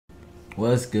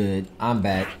What's good? I'm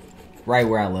back. Right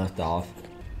where I left off.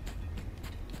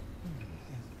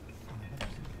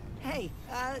 Hey,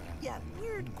 yeah,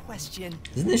 weird question.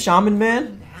 Isn't this Shaman Man?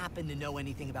 Wouldn't happen to know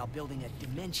anything about building a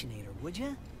Dimensionator, would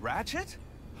you? Ratchet?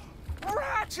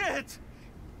 Ratchet!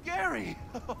 Gary!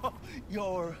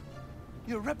 Your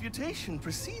reputation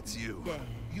precedes you. Yeah.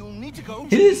 You'll need to go He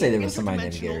to did the say there was somebody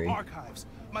named Interdimensional Gary. Archives.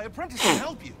 My apprentice can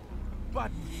help you.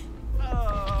 But,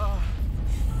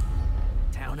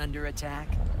 Town under attack?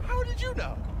 how did you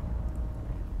know?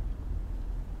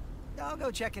 I'll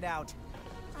go check it out.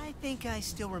 I think I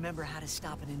still remember how to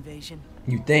stop an invasion.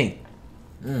 You think?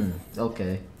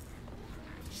 Okay.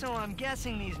 So I'm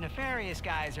guessing these nefarious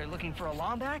guys are looking for a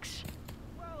Lombax?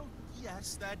 Well,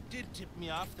 yes, that did tip me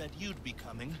off that you'd be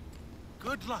coming.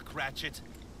 Good luck, Ratchet.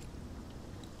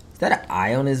 Is that an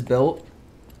eye on his belt?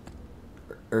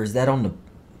 Or is that on the...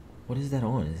 What is that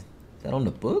on? Is that on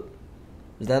the book?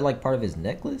 Is that like part of his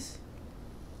necklace?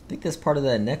 I think that's part of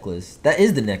that necklace. That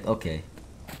is the neck. Okay.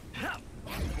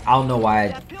 I don't know why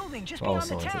That building just I was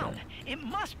beyond the so into town. that. It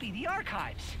must be the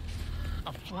archives.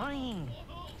 A flying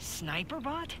sniper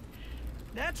bot?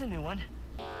 That's a new one.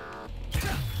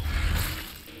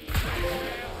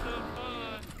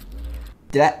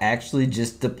 Did I actually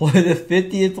just deploy the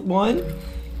 50th one?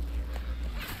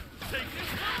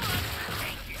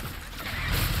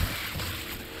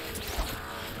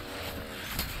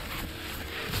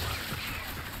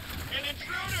 An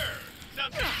intruder!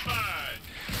 Something fun!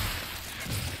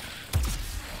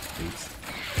 Oops.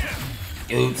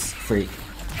 Oops. Freak.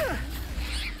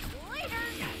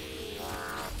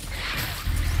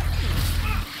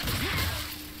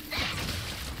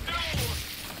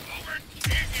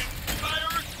 Overtaken by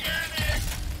organic!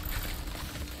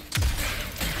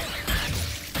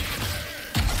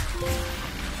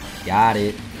 Got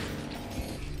it.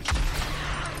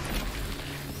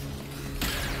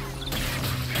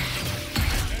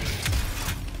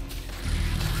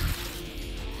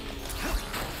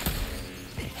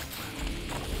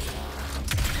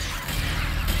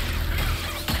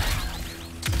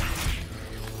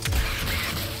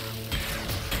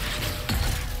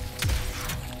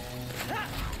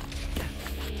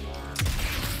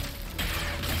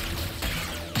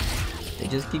 They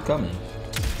just keep coming.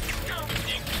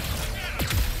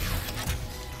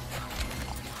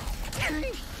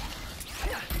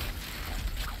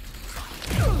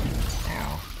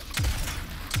 Ow.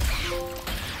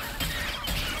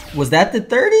 Was that the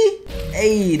 30?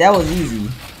 Hey, that was easy.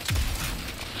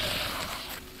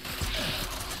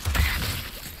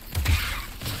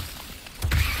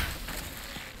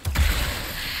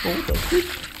 Oh, what the freak?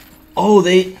 Oh,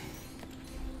 they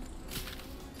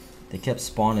kept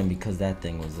spawning because that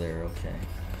thing was there. Okay.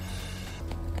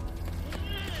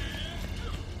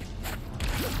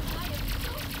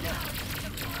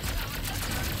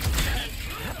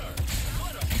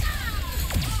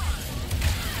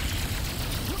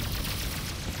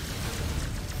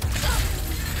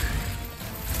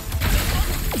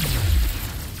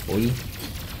 Boy.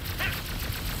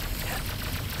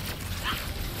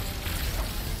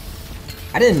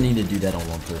 I didn't need to do that on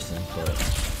one person, but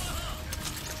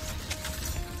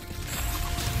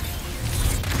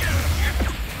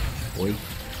boy.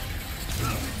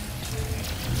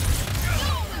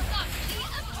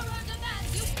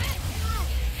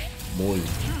 Boy.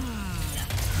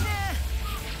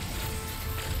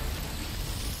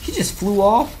 He just flew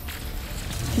off.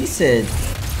 He said,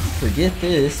 forget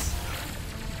this.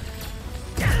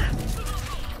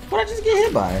 What'd I just get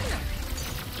hit by?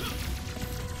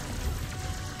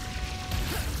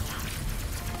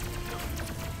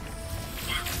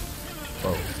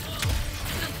 Oh.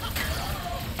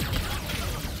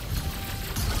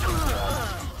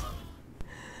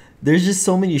 There's just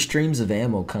so many streams of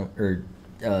ammo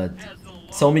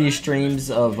so many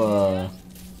streams of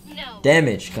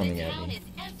damage coming at me.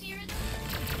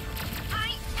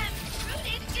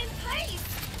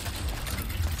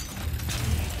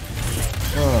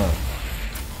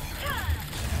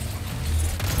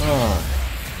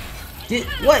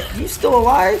 What? You still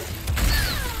alive?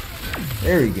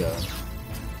 There we go.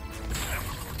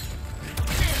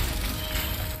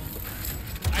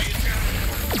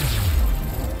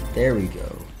 There we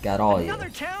go. Got all you. Another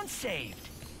town saved.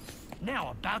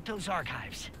 Now about those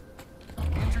archives.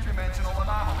 Interdimensional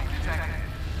anomaly detected.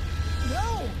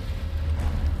 No.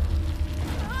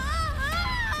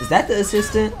 Is that the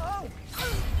assistant? Whoa.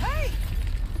 Hey,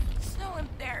 So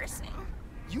embarrassing.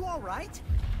 you all right?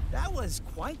 That was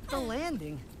quite the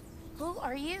landing. Who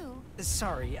are you?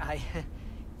 Sorry,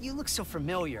 you look so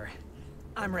familiar.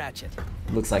 I'm Ratchet.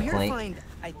 Looks I'm like here to Clank. find,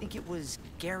 I think it was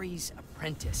Gary's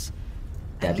apprentice.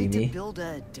 That be need me? to build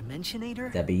a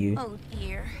dimensionator. That be you? Oh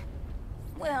dear.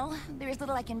 Well, there's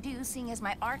little I can do seeing as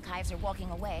my archives are walking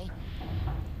away.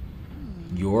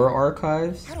 Your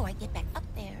archives? How do I get back up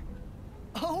there?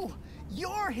 Oh,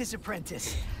 you're his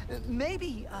apprentice.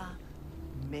 Maybe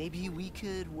we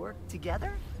could work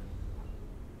together?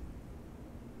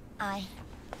 I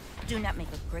do not make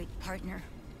a great partner.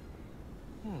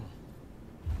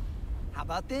 How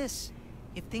about this?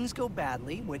 If things go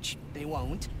badly, which they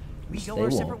won't, we Which go they our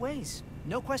won't. separate ways.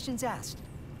 No questions asked.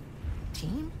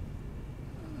 Team?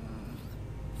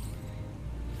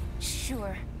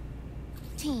 Sure.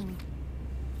 Team.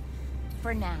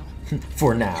 For now.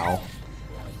 For now.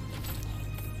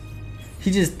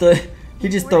 He just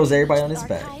throws everybody on his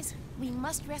back. Archives, we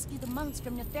must rescue the monks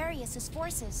from Nefarious'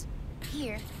 forces.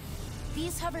 Here,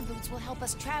 these hover boots will help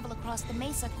us travel across the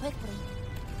mesa quickly.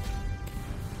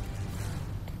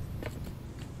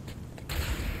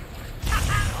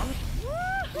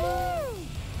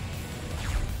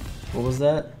 What was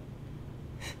that?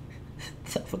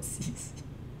 That was easy.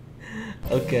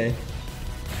 Okay.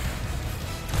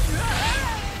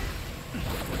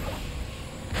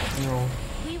 No.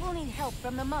 We will need help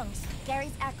from the monks,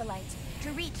 Gary's acolytes,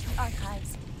 to reach the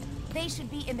archives. They should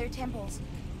be in their temples.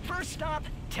 First stop,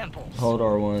 temples. Hold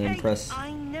R1 and Hey, press.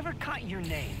 I never caught your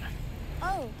name.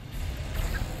 Oh.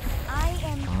 I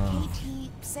am Ah.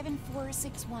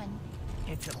 KT7461.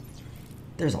 It's a...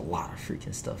 There's a lot of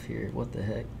freaking stuff here. What the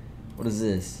heck? What is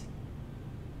this?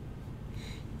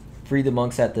 Free the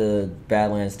monks at the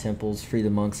Badlands temples. Free the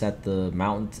monks at the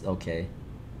mountains. Okay.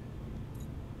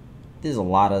 There's a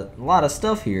lot of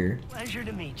stuff here. Pleasure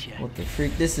to meet you. What the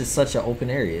freak? This is such an open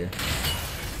area.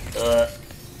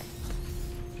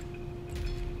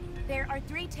 There are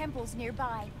 3 temples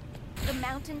nearby. The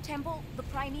Mountain Temple, the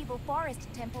Primeval Forest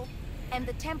Temple, and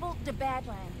the Temple de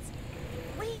Badlands.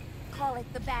 We call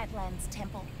it the Badlands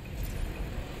Temple.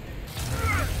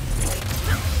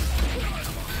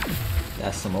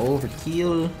 That's some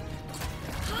overkill.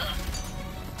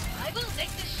 I will make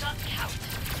this shot count.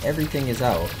 Everything is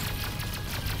out.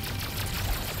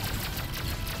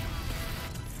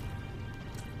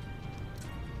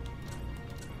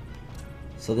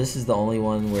 So this is the only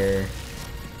one where...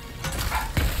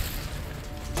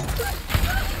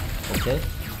 Okay.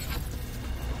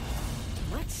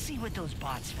 Let's see what those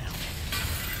bots found.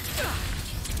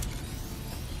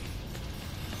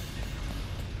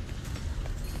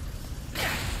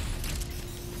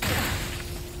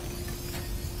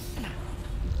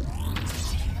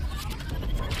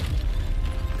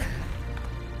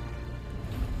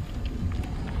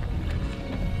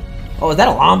 Oh, is that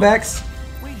a Lombax?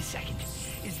 Wait a second.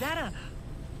 Is that a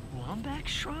Lombax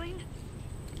shrine?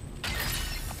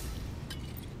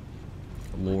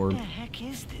 Lord. What the heck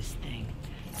is this thing?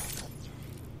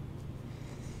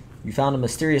 You found a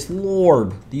mysterious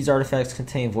lorb. These artifacts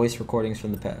contain voice recordings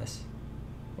from the past.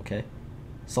 Okay.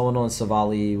 Someone on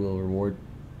Savali will reward.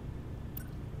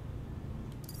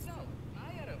 So,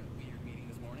 I had a weird meeting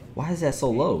this morning. Why is that so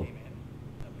low?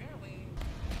 Apparently,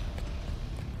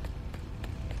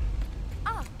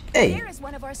 Ah, Hey. there is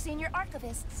one of our senior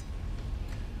archivists.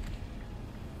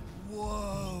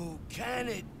 Whoa, can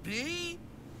it be?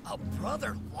 A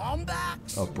brother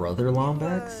Lombax? A brother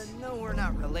Lombax? No, we're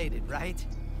not related, right?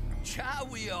 Yeah,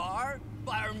 we are.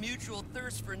 By our mutual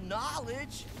thirst for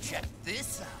knowledge. Check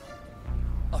this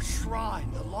out. A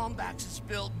shrine the Lombaxes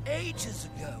built ages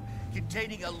ago,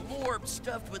 containing a lorb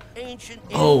stuffed with ancient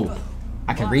Oh, info.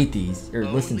 I can read these or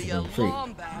listen to Only them a free.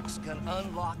 Lombax can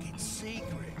unlock its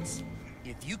secrets.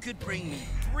 If you could bring me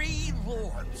 3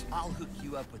 lorbs, I'll hook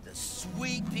you up with a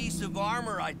sweet piece of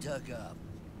armor I dug up.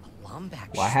 A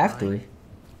Lombax Well, I have shrine?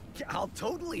 3. I'll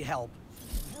totally help.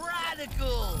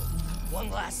 Radical! One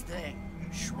last thing.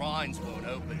 Shrines won't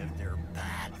open if there are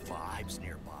bad vibes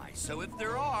nearby. So if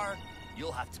there are,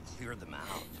 you'll have to clear them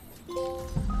out.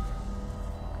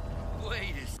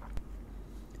 Wait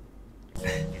a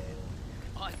second.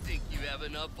 I think you have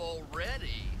enough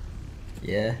already.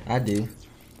 Yeah, I do.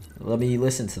 Let me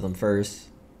listen to them first.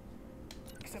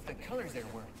 except the colors there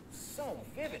were so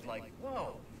vivid, like,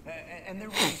 whoa. And there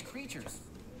were these creatures.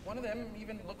 One of them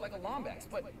even looked like a Lombax,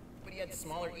 but he had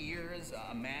smaller ears,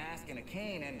 a mask, and a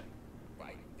cane, and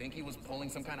I think he was pulling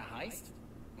some kind of heist?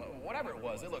 Whatever it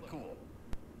was, it looked cool.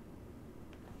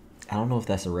 I don't know if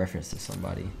that's a reference to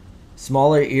somebody.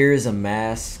 Smaller ears, a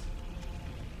mask,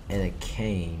 and a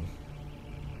cane.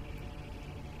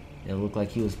 It looked like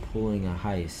he was pulling a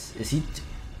heist.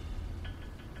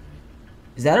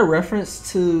 Is that a reference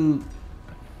to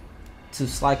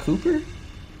Sly Cooper?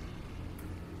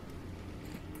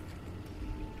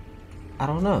 I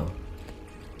don't know.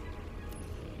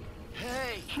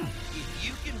 Hey, if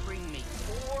you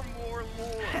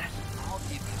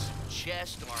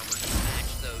chest armor to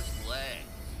match those legs.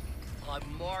 I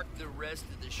marked the rest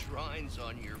of the shrines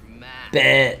on your map.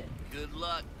 Bet. Good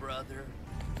luck, brother.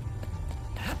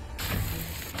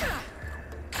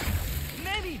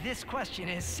 Maybe this question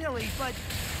is silly, but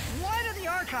why do the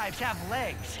archives have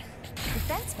legs?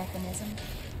 Defense mechanism.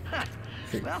 Huh.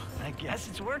 Well, I guess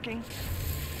it's working.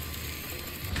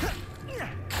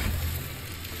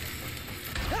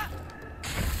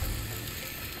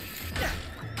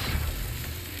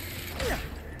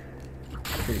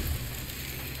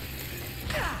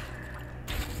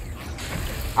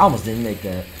 I almost didn't make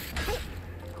that.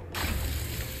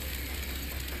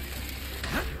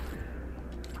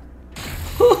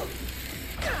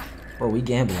 Bro, we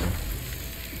gambling.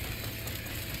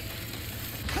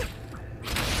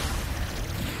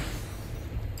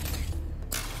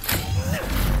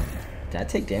 Did I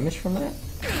take damage from that?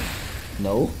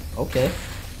 No? Okay.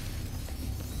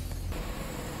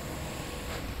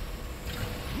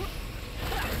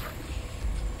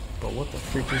 But what the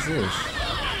freak is this?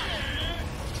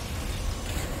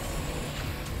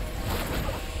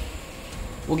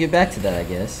 We'll get back to that, I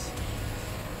guess.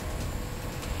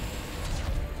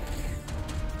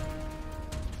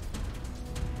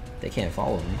 They can't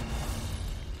follow me.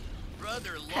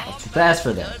 Brother Too fast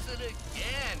for that. does it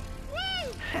again.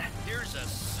 Woo! Here's a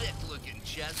sick-looking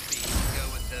chest piece to go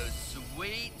with those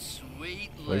sweet, sweet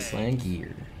legs. Wasteland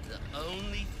gear. The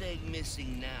only thing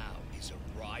missing now is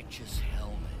a righteous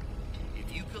helmet.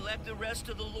 If you collect the rest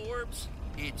of the Lorbs,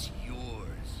 it's yours.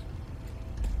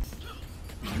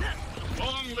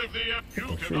 Long live the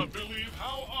Emperor. You cannot believe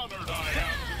how honored I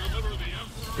am to deliver the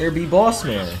Emperor. There be boss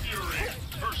man. Fury,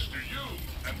 first to you,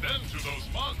 and then to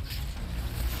those monks.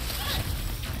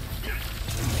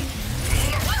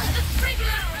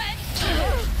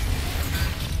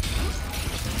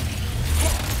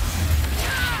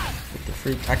 What the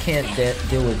freak? I can't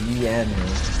deal with you and him.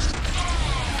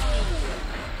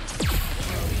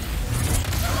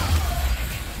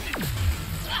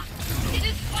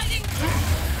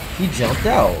 He jumped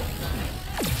out.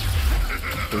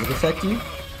 Does it affect you?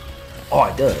 Oh,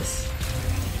 it does.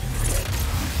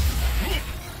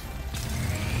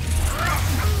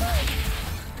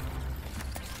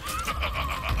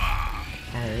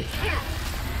 Alright.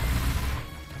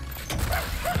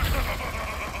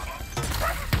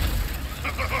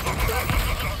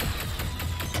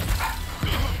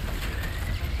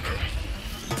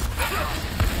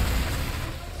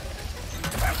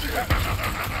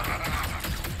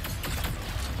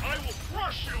 I will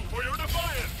crush you for your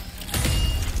defiance.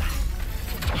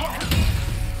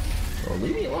 Bro,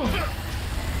 leave me alone.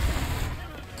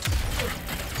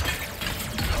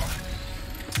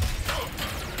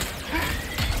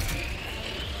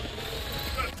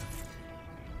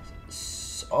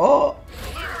 Oh,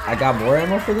 I got more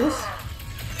ammo for this?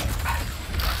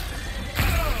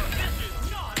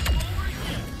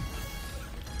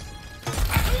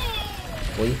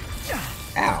 Wait.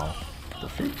 Ow. The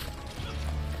freak.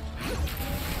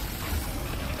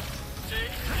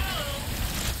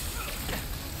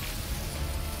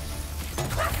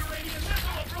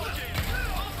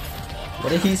 What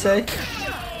did he say?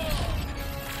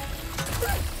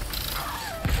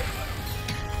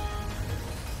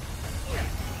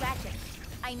 Ratchet,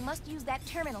 I must use that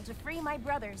terminal to free my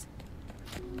brothers.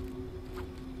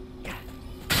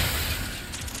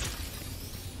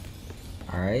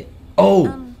 Alright.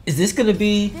 Oh! Is this gonna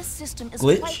be This system is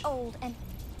glitch? quite old and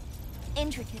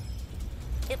intricate.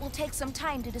 It will take some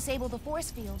time to disable the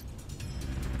force field.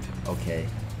 Okay.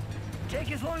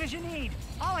 Take as long as you need.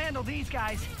 I'll handle these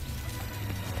guys.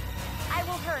 I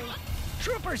will hurry.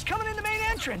 Troopers coming in the main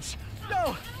entrance.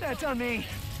 No, that's on me.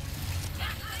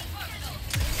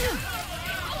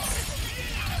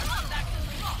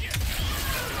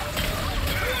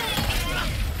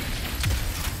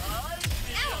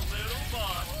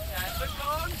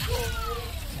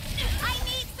 I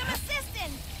need some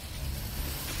assistance.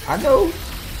 I know.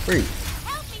 Freak.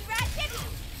 Help me, Ratchet.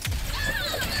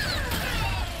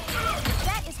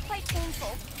 That is quite painful.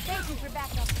 Thank you for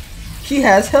backup. He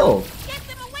has health. Get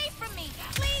them away from me,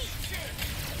 please.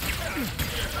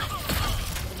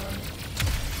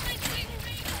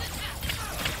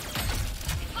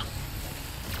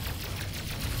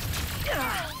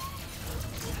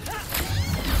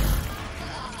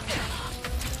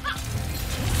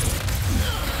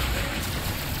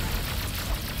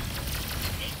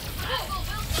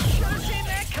 Should have seen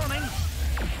that coming.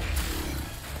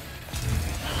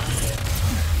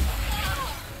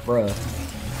 Bruh.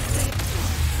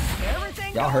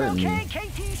 Everything Y'all going hurting me. okay,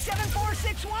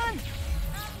 KT-7461?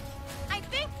 I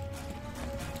think.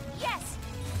 Yes.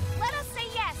 Let us say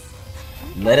yes.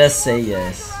 Let us say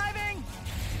yes. Driving.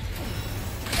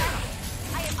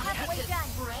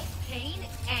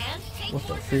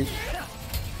 freak.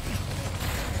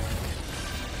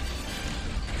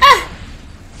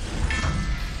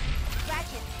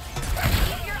 Ratchet,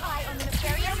 keep your eye on the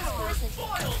nefarious forces.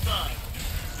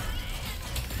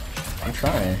 I'm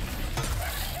trying.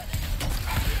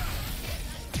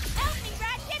 Help me,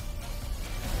 Ratchet!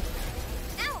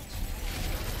 Ouch!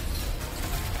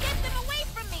 Get them away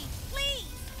from me,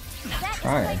 please! That is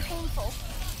Trying. quite painful.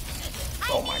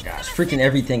 Oh my gosh, freaking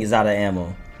everything is out of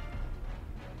ammo.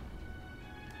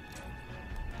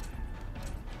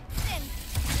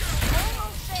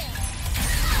 Almost there.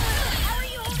 How are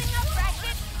you holding up,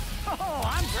 Ratchet? Oh,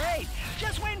 I'm great.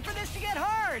 Just waiting for this to get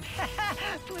hard.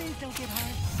 Please don't get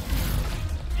hard.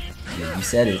 Yeah, you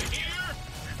said it. Here,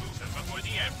 remove them before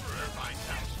the Emperor finds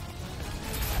out.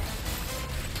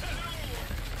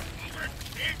 We're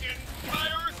taken by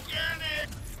organic.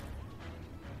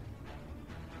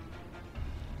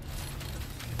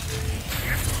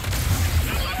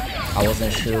 I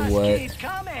wasn't sure Just what. keep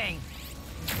coming.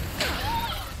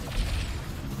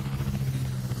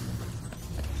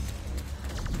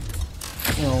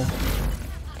 You know.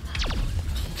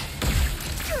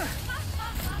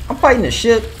 I'm fighting the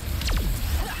ship.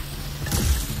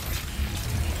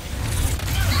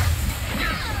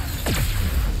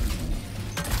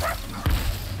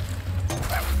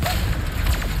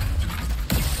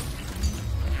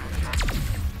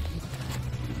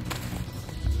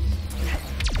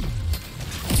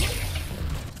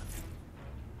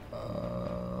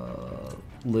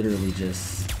 Literally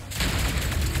just.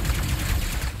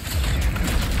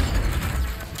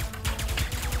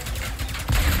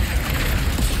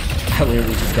 I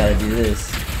literally just gotta do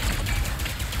this.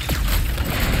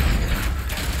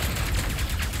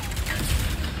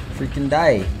 Freaking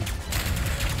die.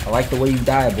 I like the way you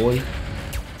die, boy. I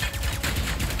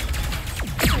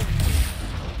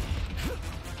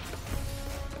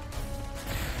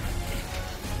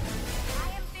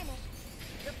am finished.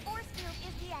 The force field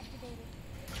is deactivated.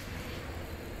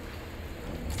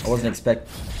 I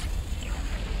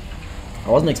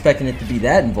wasn't expecting it to be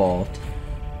that involved.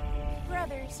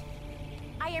 Brothers,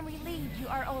 I am relieved you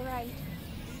are all right.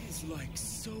 It's like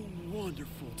so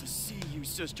wonderful to see you,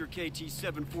 Sister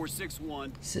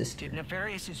KT-7461. Sister. Did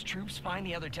Nefarious's troops find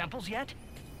the other temples yet?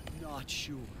 Not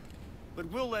sure, but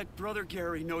we'll let Brother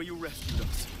Gary know you rescued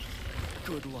us.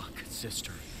 Good luck,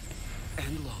 sister.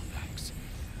 And Lombax.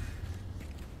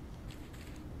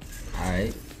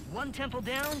 Alright. One temple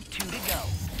down, 2 to go.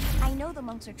 I know the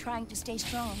monks are trying to stay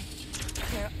strong.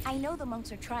 But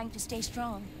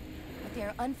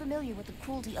they're unfamiliar with the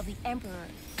cruelty of the Emperor.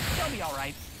 They'll be all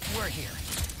right. We're here.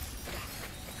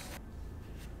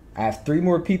 I have 3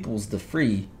 more peoples to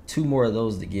free, 2 more of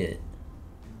those to get.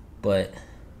 But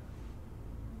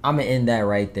I'm gonna end that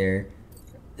right there.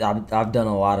 I've done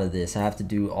a lot of this. I have to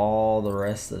do all the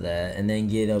rest of that and then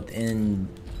get up into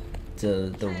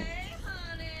the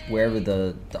wherever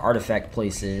the artifact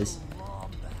place is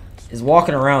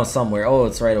walking around somewhere. Oh,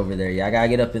 it's right over there. Yeah, I gotta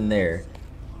get up in there.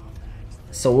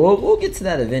 So we'll get to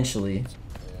that eventually.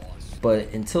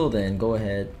 But until then, go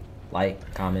ahead,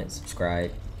 like, comment,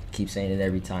 subscribe. Keep saying it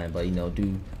every time, but you know,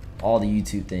 do all the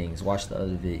YouTube things. Watch the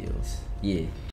other videos. Yeah.